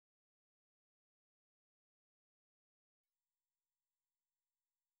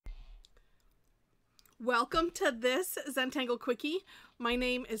Welcome to this Zentangle Quickie. My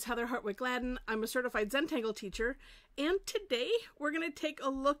name is Heather Hartwick Gladden. I'm a Certified Zentangle Teacher, and today we're going to take a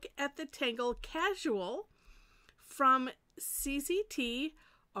look at the Tangle Kasual from CZT,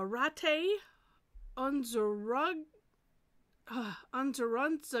 iratxe,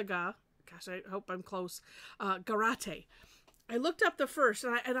 Unzurrunzaga, gosh, I hope I'm close, Garate. I looked up the first,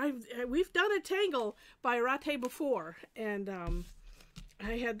 and we've done a tangle by iratxe before, and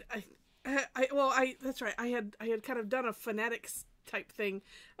that's right. I had kind of done a phonetics type thing.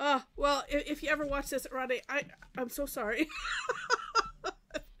 Well, if you ever watch this, iratxe, I'm so sorry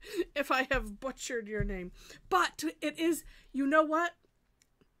if I have butchered your name. But it is, you know what?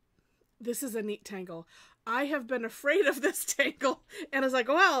 This is a neat tangle. I have been afraid of this tangle, and I was like,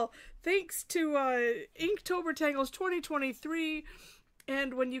 well, thanks to Inktober Tangles 2023,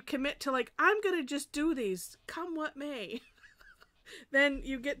 and when you commit to like, I'm gonna just do these, come what may. Then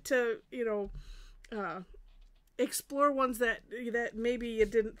you get to, explore ones that maybe you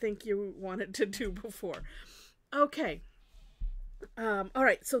didn't think you wanted to do before. Okay. All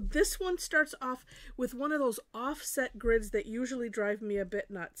right. So this one starts off with one of those offset grids that usually drive me a bit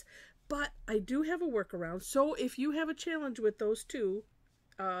nuts. But I do have a workaround. So if you have a challenge with those two,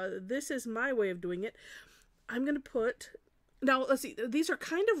 this is my way of doing it. I'm going to put... Now, let's see. These are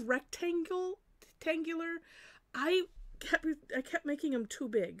kind of rectangular. I kept making them too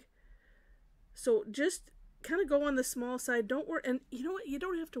big. So just kind of go on the small side. Don't worry. And you know what? You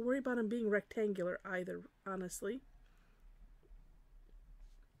don't have to worry about them being rectangular either, honestly.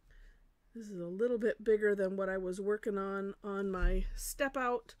 This is a little bit bigger than what I was working on my step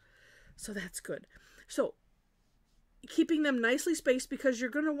out. So that's good. So keeping them nicely spaced, because you're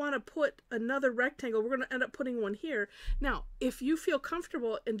going to want to put another rectangle. We're going to end up putting one here. Now, if you feel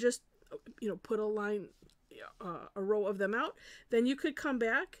comfortable and just, put a line, a row of them out, then you could come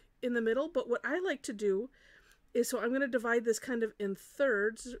back in the middle. But what I like to do is, so I'm going to divide this kind of in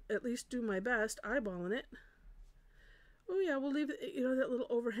thirds, at least do my best eyeballing it. Oh yeah, we'll leave it, that little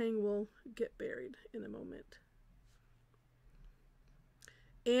overhang will get buried in a moment.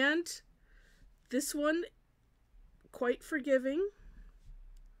 And this one, quite forgiving.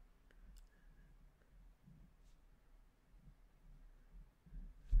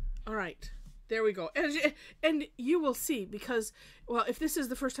 All right. There we go. And you will see, because, well, if this is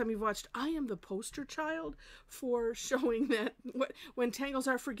the first time you've watched, I am the poster child for showing that when tangles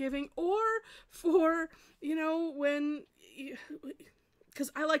are forgiving, or for, when,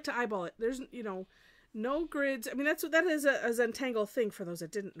 because I like to eyeball it. There's, no grids. I mean, that is a Zentangle thing for those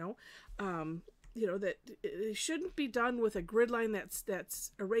that didn't know. That it shouldn't be done with a grid line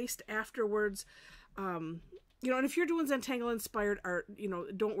that's erased afterwards. And if you're doing Zentangle inspired art,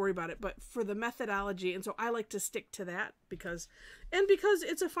 don't worry about it. But for the methodology, and so I like to stick to that because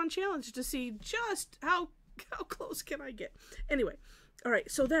it's a fun challenge to see just how close can I get. Anyway, all right.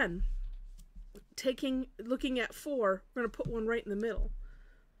 So then, looking at 4, we're going to put one right in the middle.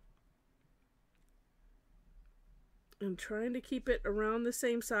 I'm trying to keep it around the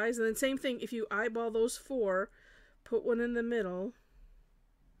same size, and then same thing. If you eyeball those 4, put one in the middle.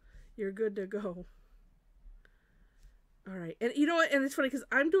 You're good to go. All right, and you know what? And it's funny because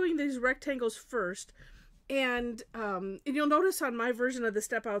I'm doing these rectangles first, and you'll notice on my version of the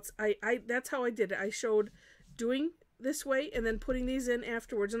step outs, that's how I did it. I showed doing this way and then putting these in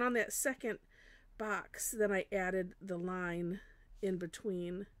afterwards, and on that second box, then I added the line in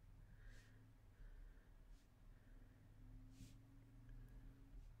between.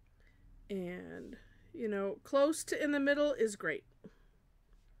 And close to in the middle is great.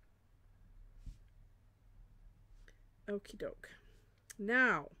 Okie doke.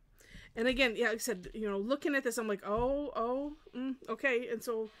 Now, and again, yeah, like I said, looking at this, I'm like, okay. And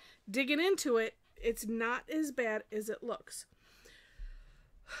so digging into it, it's not as bad as it looks.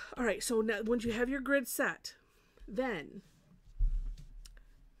 All right. So now, once you have your grid set, then,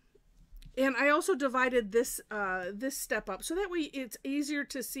 and I also divided this step up so that way it's easier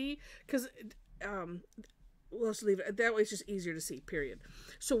to see, because we'll just leave it that way. It's just easier to see. Period.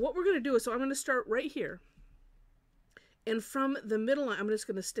 So what we're going to do is, so I'm going to start right here. And from the middle line, I'm just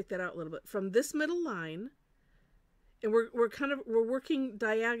going to stick that out a little bit. From this middle line, and we're working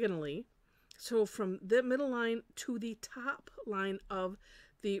diagonally. So from the middle line to the top line of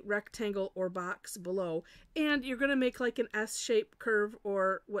the rectangle or box below. And you're going to make like an S-shaped curve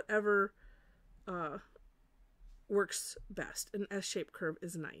or whatever works best. An S-shaped curve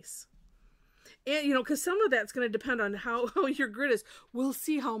is nice. And, because some of that's going to depend on how your grid is. We'll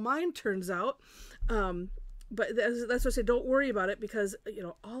see how mine turns out. But that's what I say, don't worry about it, because,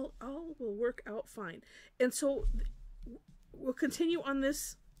 all will work out fine. And so we'll continue on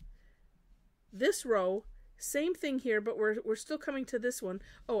this this row, same thing here, but we're still coming to this one.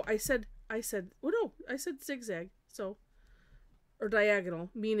 Oh, I said, oh no, I said zigzag. So, or diagonal,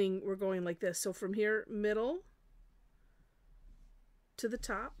 meaning we're going like this. So from here, middle to the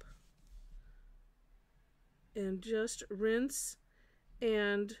top, and just rinse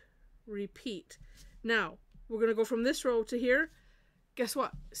and repeat. Now, we're going to go from this row to here. Guess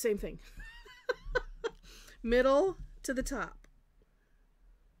what? Same thing. Middle to the top.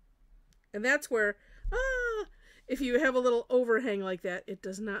 And that's where, if you have a little overhang like that, it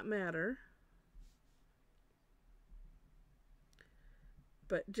does not matter.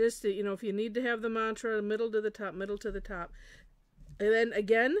 But just, you know, if you need to have the mantra, middle to the top, middle to the top. And then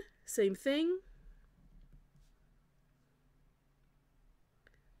again, same thing.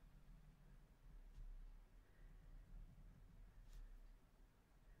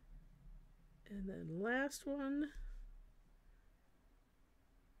 And then last one.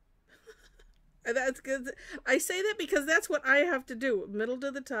 That's good. I say that because that's what I have to do. Middle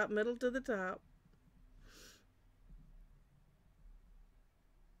to the top, middle to the top.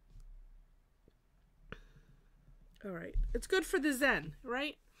 All right. It's good for the Zen,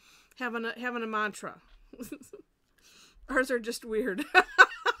 right? Having a mantra. Ours are just weird.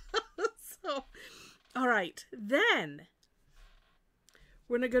 So, all right. Then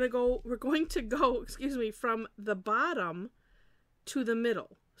we're going to go, excuse me, from the bottom to the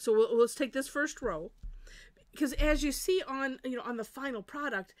middle. So let's take this first row, because as you see on, you know, on the final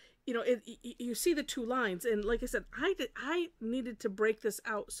product, you know, you see the two lines, and like I said, I needed to break this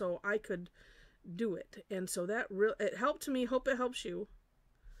out so I could do it, and so that it helped me. Hope it helps you.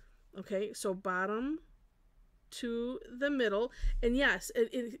 Okay, so bottom to the middle, and yes,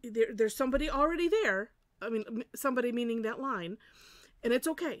 there's somebody already there. I mean, somebody meaning that line, and it's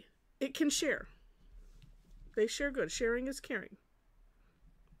okay. It can share. They share good. Sharing is caring.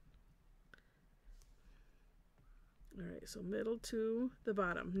 All right, so middle to the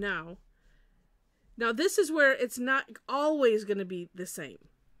bottom. Now this is where it's not always going to be the same.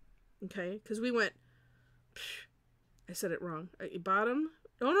 Okay, because we went, I said it wrong. Bottom.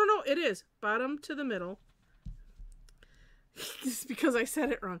 No, it is. Bottom to the middle. It's because I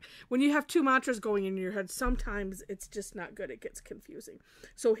said it wrong. When you have two mantras going in your head, sometimes it's just not good. It gets confusing.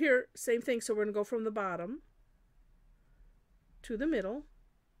 So here, same thing. So we're going to go from the bottom to the middle.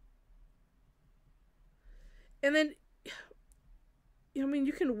 And then, you know, I mean,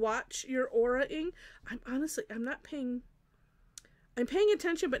 you can watch your aura-ing. I'm paying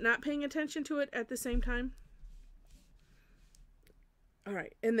attention, but not paying attention to it at the same time. All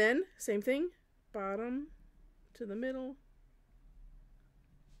right. And then, same thing. Bottom to the middle.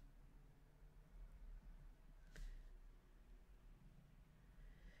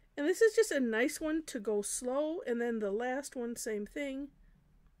 And this is just a nice one to go slow. And then the last one, same thing.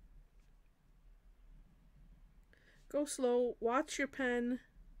 Go slow, watch your pen,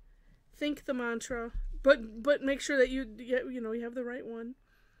 think the mantra, but make sure that you have the right one.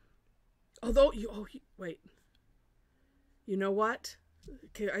 Although wait. You know what?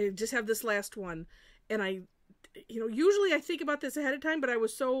 Okay, I just have this last one, and usually I think about this ahead of time, but I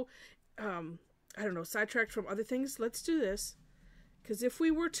was so sidetracked from other things. Let's do this. Because if we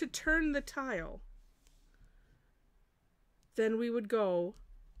were to turn the tile, then we would go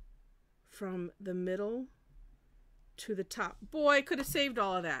from the middle to the top. Boy, I could have saved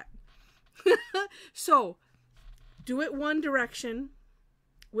all of that. So, do it one direction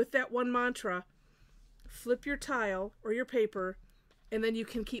with that one mantra. Flip your tile or your paper, and then you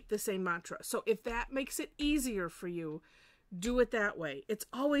can keep the same mantra. So if that makes it easier for you, do it that way. It's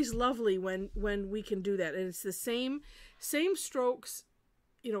always lovely when we can do that. And it's the same strokes,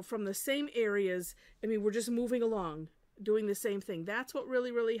 you know, from the same areas. I mean, we're just moving along, doing the same thing. That's what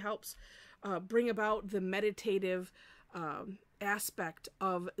really, really helps bring about the meditative aspect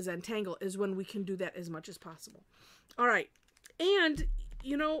of Zentangle, is when we can do that as much as possible. All right. And,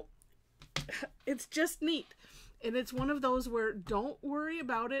 you know, it's just neat. And it's one of those where don't worry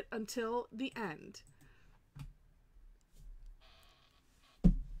about it until the end.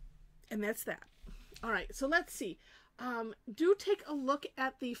 And that's that. All right. So let's see. Do take a look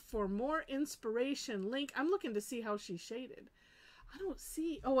at the For More Inspiration link. I'm looking to see how she's shaded. I don't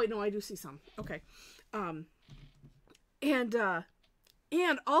see. Oh, wait, no, I do see some. Okay. And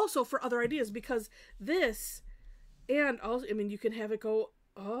also for other ideas, because this, and also, I mean, you can have it go,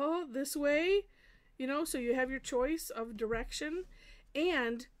 this way, you know, so you have your choice of direction.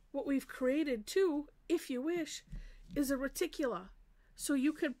 And what we've created too, if you wish, is a reticula. So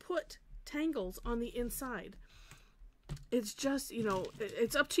you could put tangles on the inside. It's just, you know,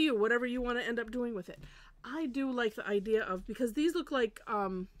 it's up to you, whatever you want to end up doing with it. I do like the idea of, because these look like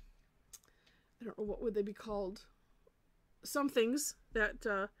I don't know, what would they be called? Some things that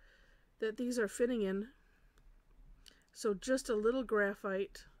that these are fitting in. So just a little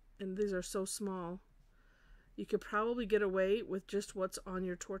graphite, and these are so small. You could probably get away with just what's on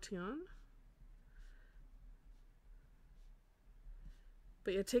your tortillon.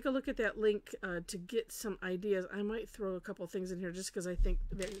 But yeah, take a look at that link to get some ideas. I might throw a couple things in here just because I think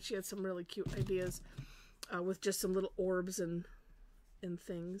that she had some really cute ideas with just some little orbs and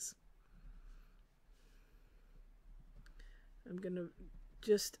things. I'm going to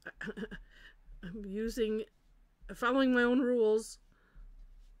just, I'm following my own rules,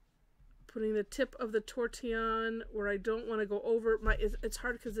 putting the tip of the tortillon where I don't want to go over. It's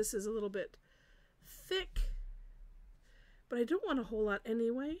hard because this is a little bit thick. But I don't want a whole lot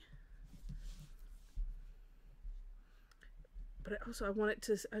anyway. But I kind of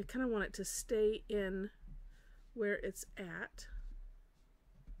want it to stay in where it's at.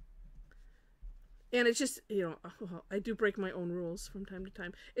 And it's just, I do break my own rules from time to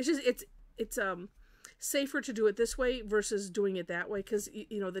time. It's just, it's safer to do it this way versus doing it that way. Because,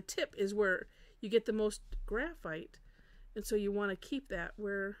 the tip is where you get the most graphite. And so you want to keep that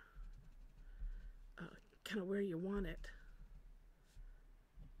where, kind of where you want it.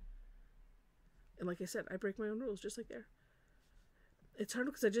 And like I said, I break my own rules just like there. It's hard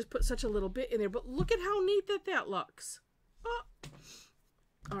because I just put such a little bit in there. But look at how neat that looks. Oh.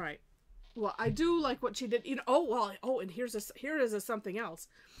 All right. Well, I do like what she did. And here is something else.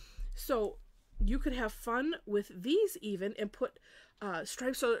 So you could have fun with these even and put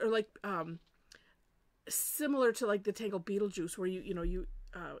stripes or like similar to like the Tangle Beetlejuice where you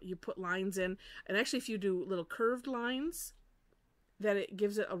put lines in. And actually if you do little curved lines, that it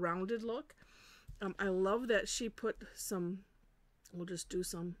gives it a rounded look. I love that she put we'll just do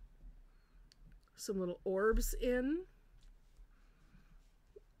some little orbs in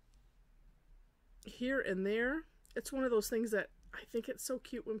here and there. It's one of those things that I think it's so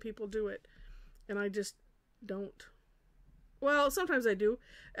cute when people do it, and I just don't. Well, sometimes I do.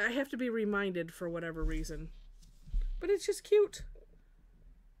 I have to be reminded for whatever reason. But it's just cute.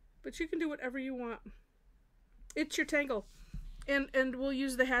 But you can do whatever you want. It's your Tangle. And we'll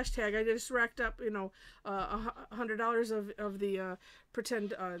use the hashtag. I just racked up, $100 of the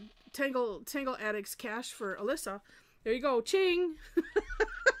pretend Tangle Addicts cash for Alyssa. There you go. Ching!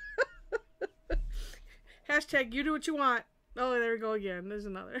 Hashtag you do what you want. Oh, there we go again. There's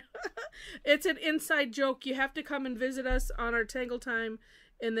another. It's an inside joke. You have to come and visit us on our Tangle time,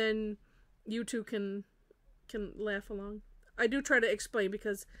 and then you two can laugh along. I do try to explain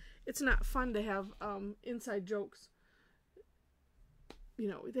because it's not fun to have inside jokes.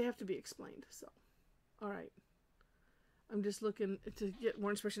 They have to be explained. So, all right. I'm just looking to get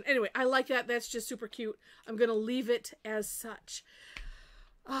more inspiration. Anyway, I like that. That's just super cute. I'm going to leave it as such.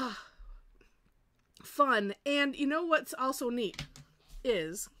 Fun. And you know what's also neat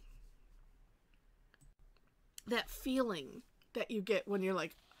is that feeling that you get when you're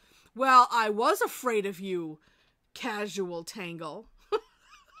like, well, I was afraid of you, casual Tangle.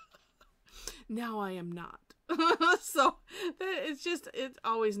 Now I am not. So it's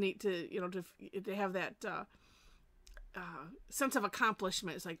always neat to have that sense of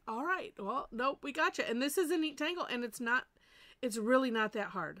accomplishment. It's like, all right, well, nope, we got you. And this is a neat Tangle, and it's really not that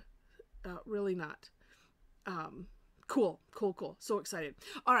hard. Really not. Cool. So excited.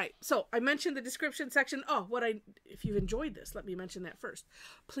 All right. So I mentioned the description section. If you've enjoyed this, let me mention that first.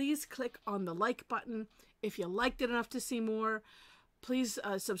 Please click on the like button. If you liked it enough to see more, please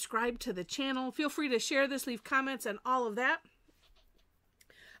subscribe to the channel. Feel free to share this, leave comments, and all of that.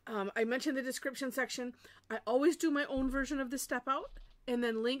 I mentioned the description section. I always do my own version of the step out and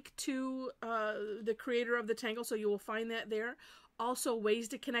then link to the creator of the Tangle, so you will find that there. Also, ways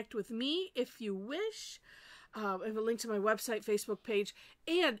to connect with me if you wish. I have a link to my website, Facebook page.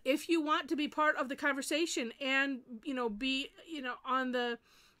 And if you want to be part of the conversation and, be, on the,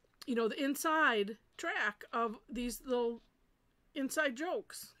 the inside track of these little inside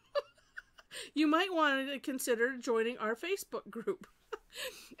jokes, you might want to consider joining our Facebook group.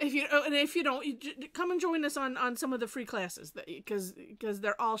 If you don't, come and join us on some of the free classes because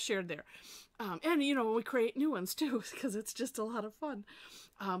they're all shared there. And we create new ones too because it's just a lot of fun.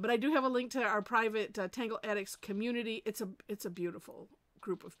 But I do have a link to our private Tangle Addicts community. It's a beautiful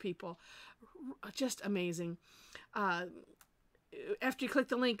group of people, just amazing. After you click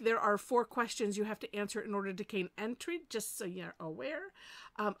the link, there are 4 questions you have to answer in order to gain entry, just so you're aware.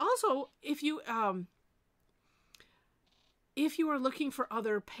 Also, if you are looking for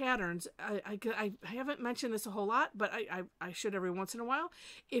other patterns, I haven't mentioned this a whole lot, but I should every once in a while.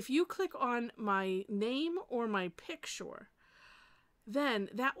 If you click on my name or my picture, then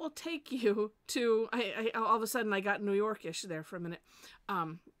that will take you to, I all of a sudden I got New Yorkish there for a minute.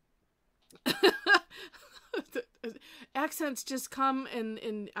 Accents just come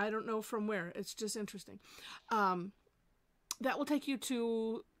and I don't know from where. It's just interesting. That will take you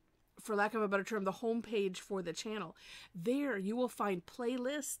to, for lack of a better term, the homepage for the channel. There you will find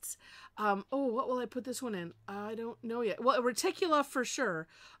playlists. Oh, what will I put this one in? I don't know yet. Well, Reticula for sure.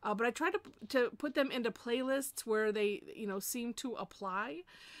 But I try to put them into playlists where they, seem to apply.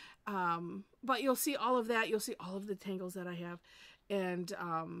 But you'll see all of that. You'll see all of the tangles that I have, and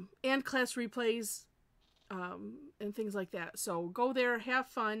class replays, and things like that. So go there, have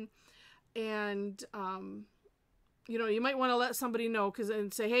fun, and you might want to let somebody know,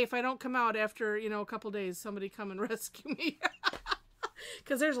 and say, hey, if I don't come out after, a couple days, somebody come and rescue me.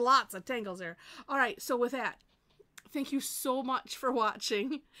 Because there's lots of tangles there. All right, so with that, thank you so much for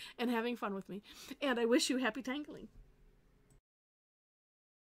watching and having fun with me. And I wish you happy tangling.